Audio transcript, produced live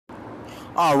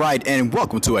All right, and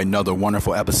welcome to another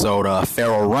wonderful episode of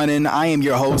Pharaoh Running. I am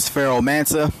your host, Pharaoh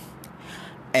Mansa,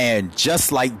 and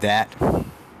just like that,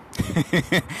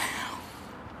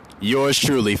 yours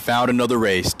truly found another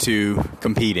race to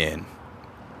compete in.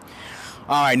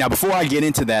 All right, now before I get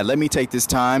into that, let me take this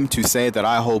time to say that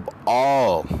I hope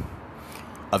all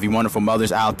of you wonderful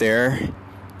mothers out there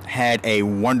had a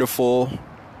wonderful,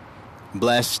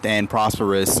 blessed, and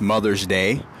prosperous Mother's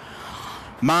Day.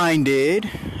 Mine did.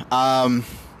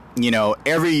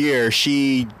 Every year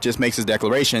she just makes this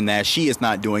declaration that she is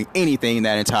not doing anything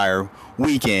that entire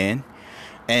weekend.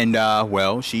 And,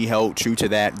 she held true to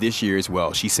that this year as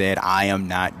well. She said, I am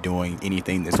not doing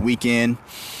anything this weekend.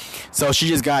 So she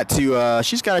just got to,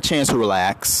 she's got a chance to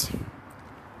relax.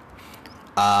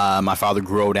 My father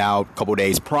growed out a couple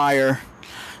days prior.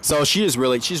 So she's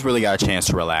really got a chance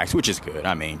to relax, which is good.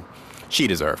 I mean, she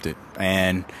deserved it.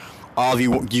 And all of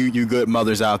you good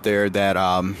mothers out there that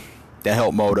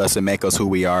help mold us and make us who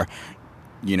we are,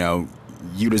 you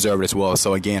deserve it as well.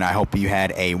 So again, I hope you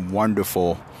had a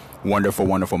wonderful, wonderful,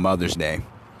 wonderful Mother's Day.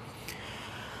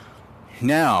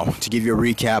 Now, to give you a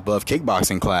recap of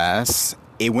kickboxing class,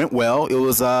 it went well. It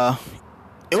was a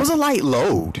light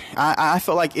load. I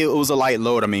felt like it was a light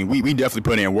load. I mean, we definitely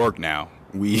put in work now.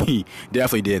 We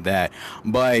definitely did that.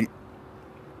 But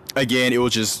again, it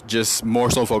was just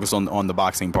more so focused on the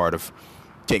boxing part of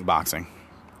kickboxing.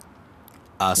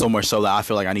 So much so that I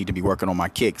feel like I need to be working on my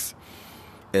kicks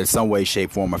in some way,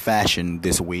 shape, form, or fashion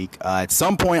this week. At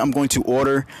some point, I'm going to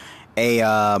order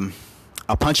a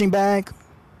punching bag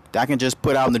that I can just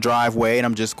put out in the driveway, and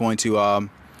I'm just going to go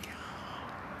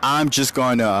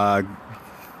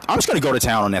to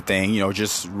town on that thing.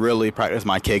 Just really practice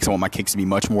my kicks. I want my kicks to be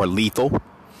much more lethal,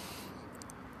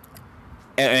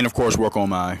 and of course, work on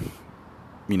my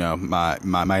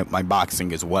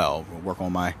boxing as well.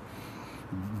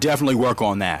 Definitely work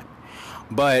on that.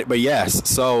 But yes,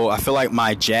 so I feel like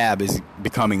my jab is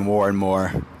becoming more and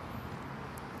more.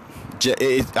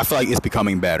 I feel like it's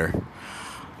becoming better.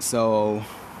 So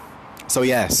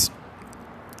yes.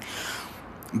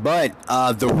 But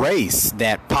the race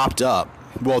that popped up,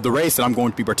 the race that I'm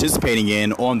going to be participating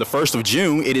in on the 1st of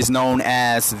June, it is known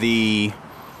as the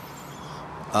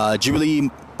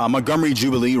Montgomery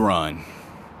Jubilee Run.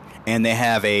 And they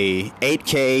have a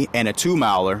 8K and a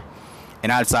 2-miler.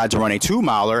 And I decided to run a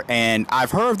 2-miler. And I've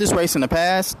heard of this race in the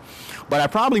past, but I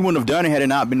probably wouldn't have done it had it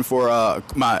not been for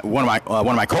one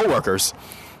of my coworkers.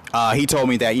 He told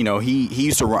me that he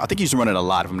used to run. I think he used to run it a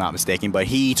lot, if I'm not mistaken. But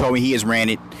he told me he has ran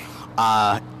it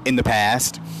in the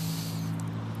past.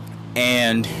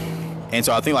 And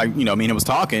so I think me and him was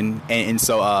talking, and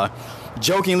so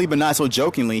jokingly but not so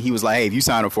jokingly, he was like, "Hey, if you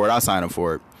sign up for it, I'll sign up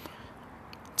for it."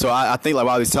 So I think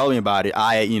while he was telling me about it,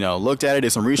 I looked at it,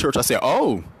 did some research. I said,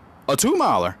 "Oh, a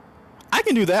 2-miler, I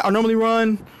can do that. I normally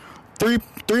run 3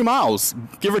 miles,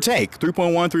 give or take,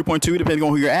 3.1, 3.2, depending on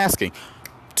who you're asking.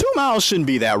 2 miles shouldn't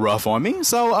be that rough on me.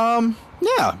 So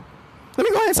yeah, let me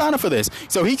go ahead and sign up for this."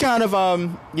 So he kind of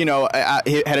had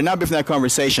it not been for that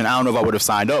conversation, I don't know if I would have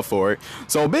signed up for it.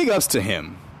 So big ups to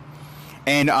him.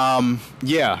 And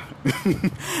yeah,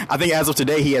 I think as of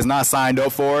today he has not signed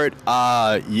up for it.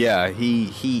 Yeah,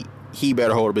 he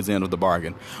better hold up his end of the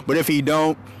bargain. But if he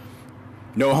don't,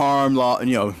 no harm,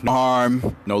 no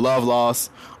harm, no love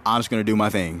lost. I'm just gonna do my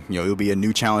thing. It'll be a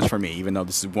new challenge for me, even though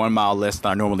this is 1 mile less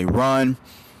than I normally run.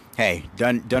 Hey,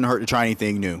 doesn't hurt to try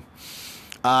anything new.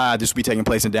 This will be taking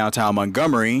place in downtown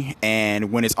Montgomery,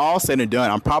 and when it's all said and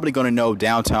done, I'm probably gonna know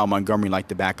downtown Montgomery like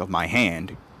the back of my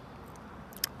hand,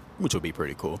 which will be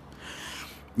pretty cool.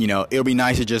 It'll be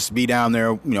nice to just be down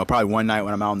there, probably one night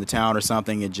when I'm out in the town or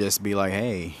something, and just be like,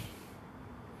 hey,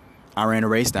 I ran a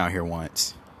race down here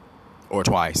once, or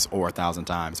twice, or 1,000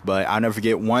 times. But I'll never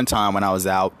forget one time when I was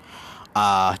out,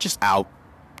 just out,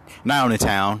 not on the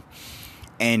town,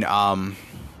 and I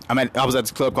was at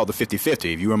this club called the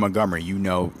 50/50. If you were in Montgomery, you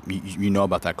know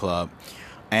about that club,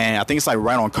 and I think it's like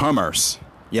right on Commerce.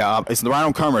 Yeah, it's right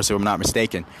on Commerce, if I'm not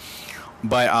mistaken.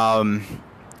 But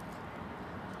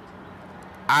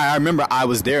I remember I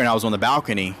was there and I was on the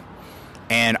balcony,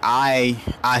 and I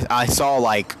saw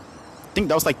I think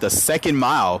that was the second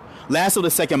mile. Last of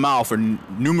the second mile for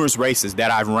numerous races that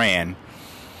I've ran,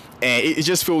 and it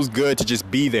just feels good to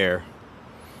just be there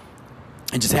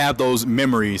and just have those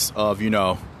memories of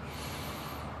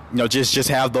just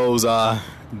have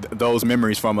those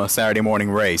memories from a Saturday morning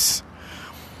race.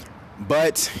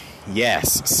 But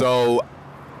yes, so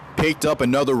picked up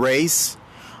another race.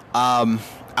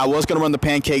 I was gonna run the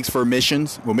Pancakes for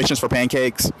Missions for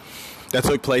Pancakes. That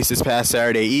took place this past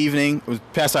Saturday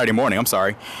morning. I'm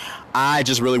sorry. I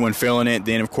just really wasn't feeling it.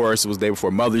 Then, of course, it was the day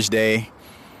before Mother's Day.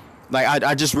 Like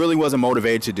I just really wasn't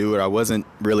motivated to do it. I wasn't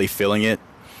really feeling it.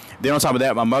 Then on top of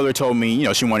that, my mother told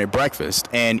me, she wanted breakfast.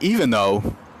 And even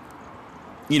though,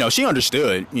 she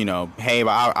understood, hey,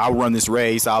 I'll run this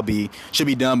race. Should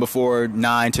be done before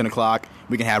 9, 10 o'clock.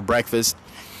 We can have breakfast.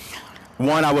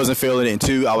 One, I wasn't feeling it. And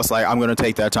two, I was like, I'm going to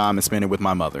take that time and spend it with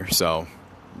my mother. So,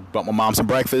 bought my mom some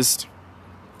breakfast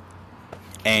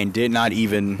and did not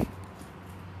even,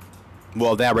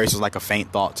 well, that race was like a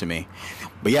faint thought to me.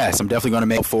 But yes, I'm definitely going to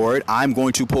make up for it. I'm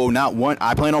going to pull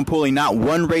I plan on pulling not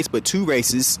one race, but 2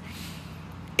 races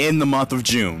in the month of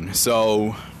June.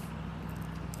 So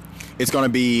it's going to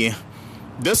be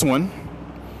this one,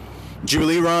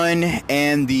 Jubilee Run,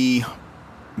 and the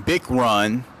big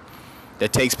run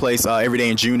that takes place every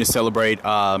day in June to celebrate,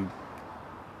 I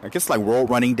guess like World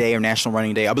Running Day or National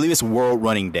Running Day. I believe it's World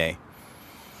Running Day.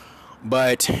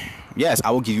 But yes,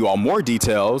 I will give you all more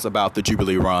details about the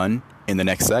Jubilee Run in the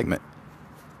next segment.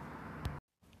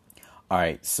 All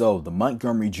right, so the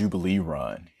Montgomery Jubilee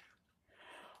Run.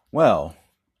 Well,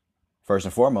 first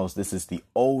and foremost, this is the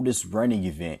oldest running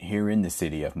event here in the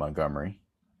city of Montgomery,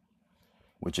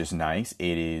 which is nice.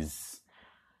 It is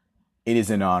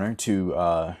an honor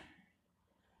to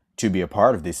be a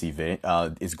part of this event.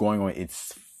 It's going on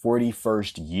its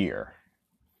 41st year,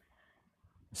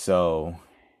 so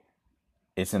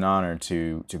it's an honor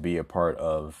to be a part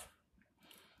of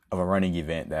a running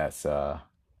event that's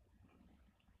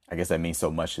I guess that means so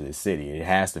much to the city. It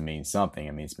has to mean something.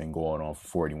 I mean, it's been going on for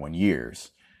 41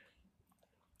 years.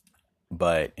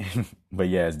 But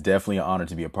yeah, it's definitely an honor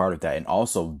to be a part of that. And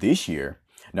also this year,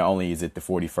 not only is it the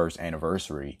 41st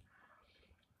anniversary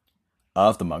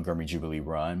of the Montgomery Jubilee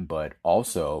Run, but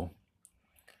also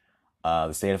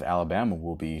the state of Alabama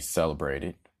will be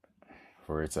celebrated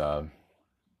for its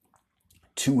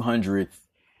 200th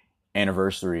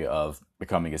anniversary of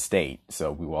becoming a state.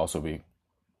 So we will also be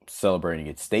celebrating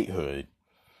its statehood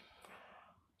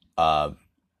on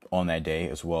that day,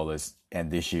 as well as at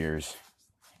this year's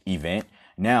event.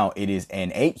 Now it is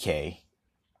an 8K,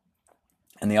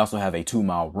 and they also have a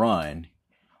 2-mile run,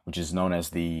 which is known as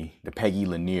the Peggy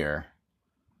Lanier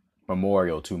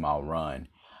Memorial 2-mile run.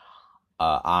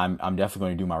 I'm definitely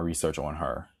going to do my research on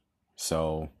her.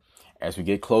 So as we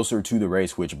get closer to the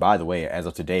race, which, by the way, as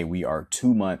of today, we are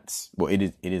 2 months. Well,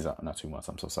 it is not 2 months.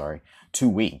 I'm so sorry. 2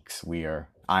 weeks.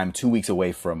 I'm 2 weeks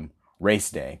away from race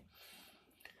day.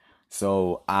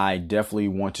 So I definitely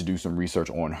want to do some research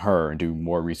on her and do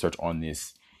more research on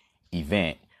this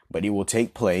event. But it will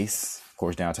take place, of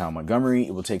course, downtown Montgomery.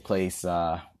 It will take place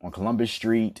on Columbus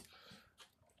Street,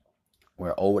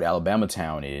 where Old Alabama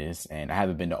Town is. And I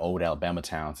haven't been to Old Alabama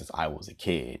Town since I was a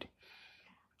kid.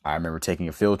 I remember taking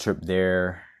a field trip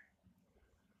there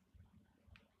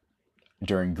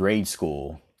during grade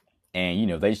school.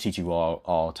 And, they just teach you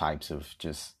all types of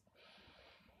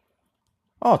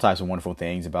wonderful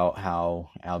things about how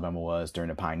Alabama was during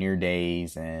the pioneer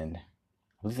days. And I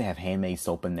believe they have handmade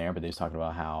soap in there, but they was talking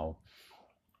about how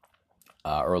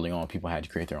early on people had to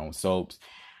create their own soaps.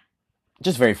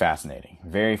 Just very fascinating.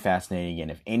 Very fascinating.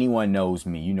 And if anyone knows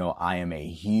me, I am a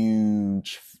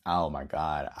huge, oh my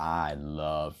God, I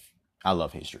love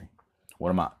history.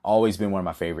 Always been one of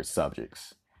my favorite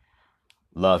subjects.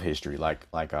 Love history. Like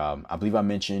I believe I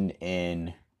mentioned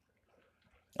in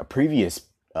a previous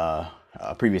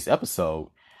episode,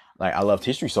 like I loved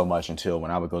history so much until when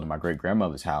I would go to my great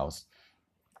grandmother's house.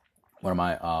 One of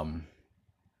my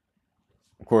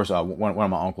one of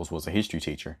my uncles was a history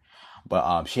teacher,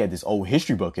 but she had this old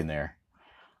history book in there,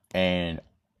 and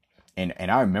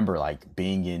I remember like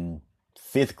being in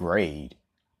 5th grade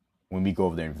when we go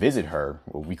over there and visit her.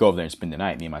 Well, we go over there and spend the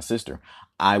night, me and my sister.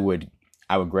 I would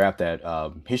grab that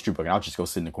history book and I'll just go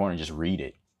sit in the corner and just read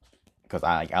it, because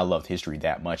I loved history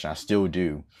that much, and I still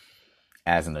do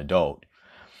as an adult.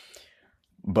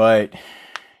 But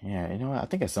yeah, I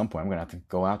think at some point I'm gonna have to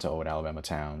go out to Old Alabama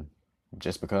Town,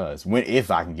 just because if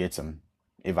I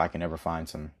can ever find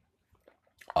some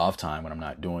off time when I'm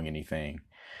not doing anything.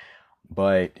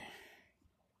 But it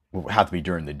will have to be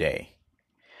during the day.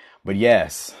 But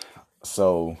yes,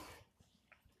 so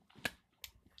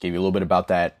give you a little bit about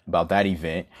that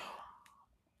event.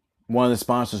 One of the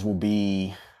sponsors will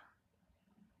be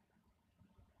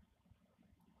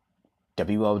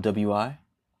WLWI.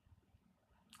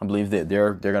 I believe that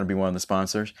they're going to be one of the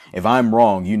sponsors. If I'm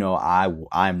wrong,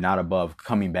 I'm not above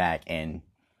coming back and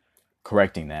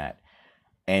correcting that.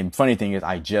 And funny thing is,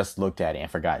 I just looked at it and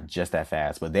forgot just that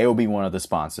fast. But they will be one of the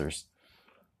sponsors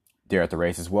there at the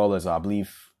race, as well as I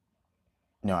believe.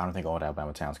 No, I don't think Old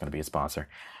Alabama Town is going to be a sponsor.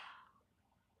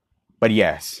 But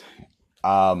yes,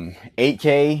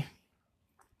 8K.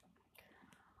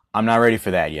 I'm not ready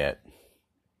for that yet.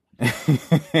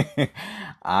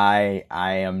 I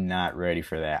am not ready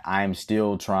for that. I am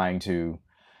still trying to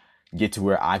get to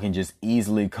where I can just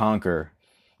easily conquer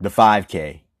the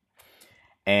 5K.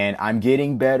 And I'm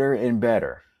getting better and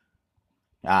better.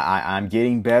 I'm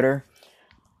getting better,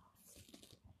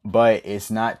 but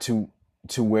it's not to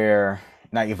where,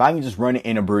 like, if I can just run it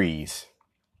in a breeze,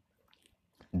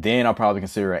 then I'll probably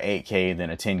consider an 8K then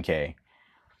a 10K.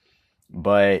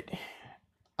 But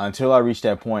until I reach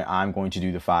that point, I'm going to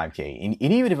do the 5K. And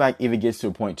even if it gets to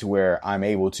a point to where I'm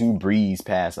able to breeze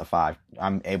past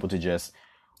I'm able to just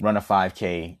run a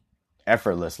 5K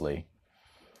effortlessly,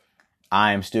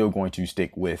 I am still going to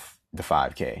stick with the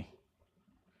 5K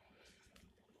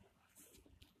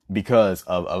because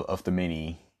of the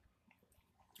many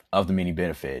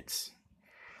benefits.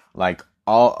 Like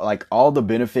all the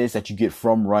benefits that you get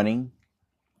from running,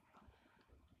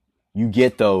 you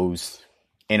get those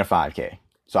in a 5K.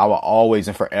 So I will always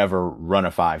and forever run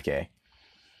a 5K.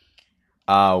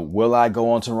 Will I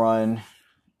go on to run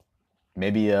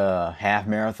maybe a half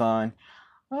marathon?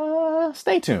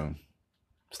 Stay tuned.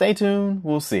 Stay tuned.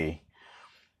 We'll see.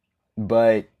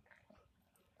 But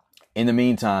in the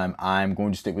meantime, I'm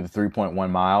going to stick with the 3.1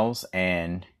 miles.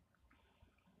 And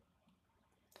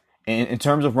in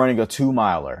terms of running a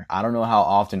 2-miler, I don't know how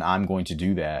often I'm going to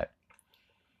do that.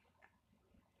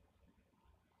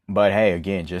 But hey,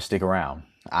 again, just stick around.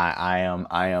 I am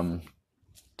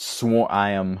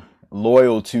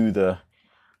loyal to the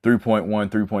 3.1,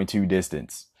 3.2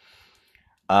 distance.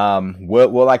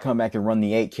 Will I come back and run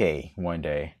the 8K one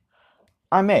day?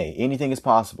 I may. Anything is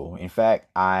possible. In fact,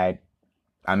 I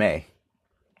may.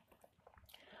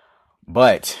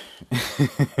 But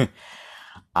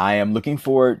I am looking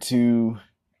forward to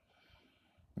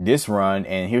this run.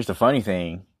 And here's the funny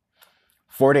thing.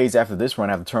 4 days after this run,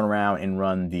 I have to turn around and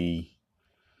run the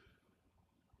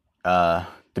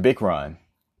big run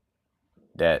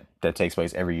that takes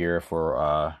place every year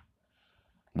for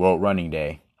World Running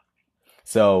Day.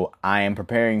 So I am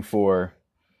preparing for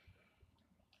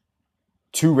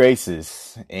 2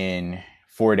 races in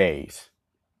 4 days.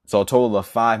 So a total of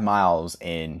 5 miles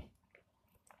in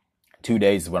 2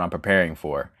 days is what I'm preparing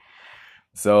for.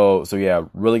 So yeah,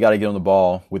 really got to get on the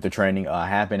ball with the training. I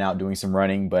have been out doing some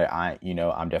running, but I'm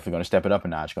definitely going to step it up a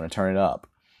notch, going to turn it up.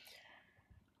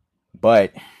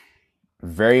 But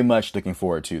very much looking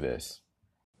forward to this.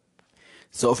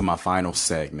 So for my final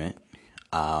segment,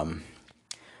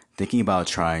 thinking about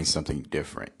trying something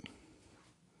different.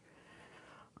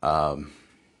 I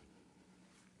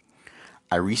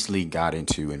recently got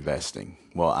into investing.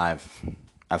 Well,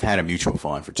 I've had a mutual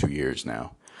fund for 2 years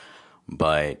now,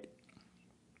 but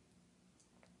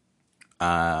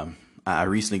I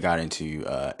recently got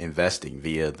into investing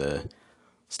via the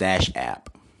Stash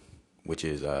app, which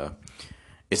is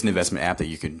it's an investment app that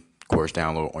you can, of course,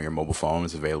 download on your mobile phone.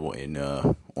 It's available in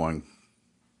the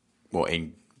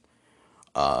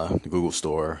Google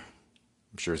Store.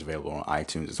 I'm sure it's available on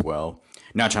iTunes as well.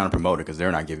 Not trying to promote it because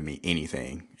they're not giving me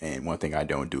anything, and one thing I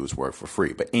don't do is work for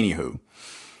free. But anywho,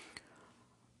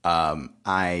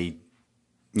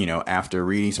 after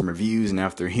reading some reviews and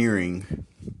after hearing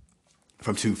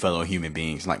from 2 fellow human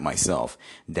beings like myself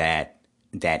that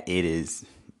it is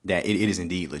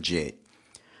indeed legit,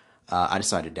 I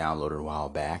decided to download it a while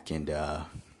back, and I've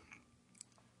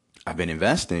been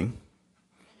investing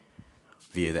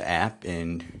via the app,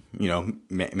 and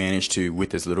managed to,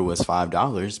 with as little as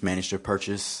 $5, manage to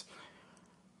purchase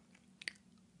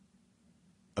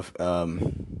a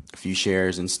few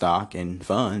shares in stock and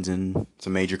funds in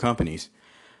some major companies.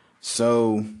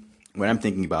 So what I'm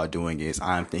thinking about doing is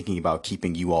I'm thinking about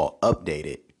keeping you all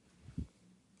updated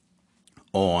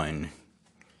on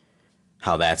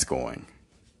how that's going.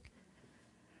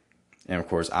 And of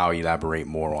course, I'll elaborate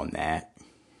more on that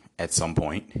at some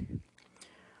point.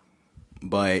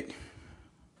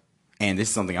 And this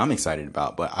is something I'm excited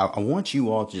about, but I want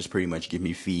you all to just pretty much give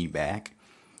me feedback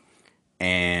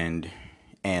and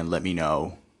let me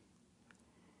know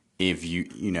if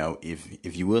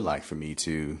you would like for me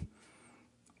to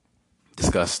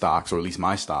discuss stocks, or at least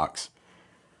my stocks,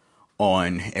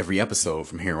 on every episode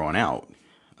from here on out.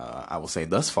 I will say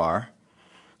thus far,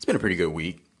 it's been a pretty good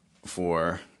week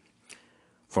for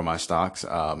my stocks.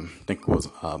 I think it was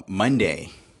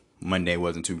Monday. Monday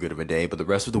wasn't too good of a day, but the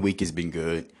rest of the week has been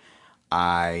good.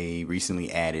 I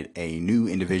recently added a new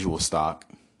individual stock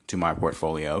to my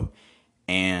portfolio,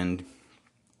 and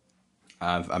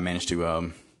I managed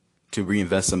to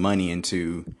reinvest some money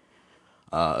into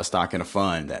a stock and a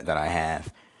fund that I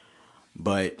have.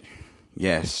 But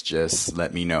yes, just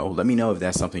let me know. Let me know if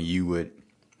that's something you would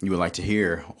like to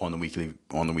hear on the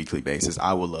weekly basis.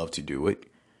 I would love to do it.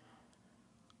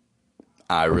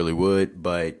 I really would,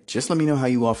 but just let me know how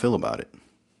you all feel about it.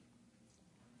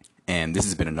 And this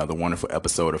has been another wonderful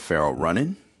episode of Pharaoh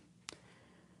Running.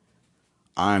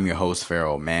 I'm your host,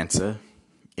 Pharaoh Mansa.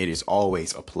 It is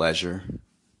always a pleasure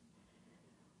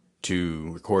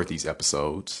to record these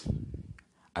episodes.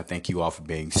 I thank you all for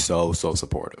being so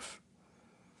supportive.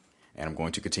 And I'm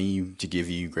going to continue to give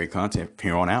you great content from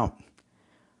here on out.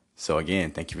 So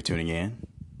again, thank you for tuning in.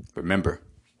 Remember,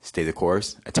 stay the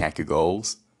course, attack your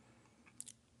goals.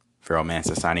 Pharaoh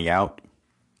Mansa signing out.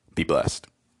 Be blessed.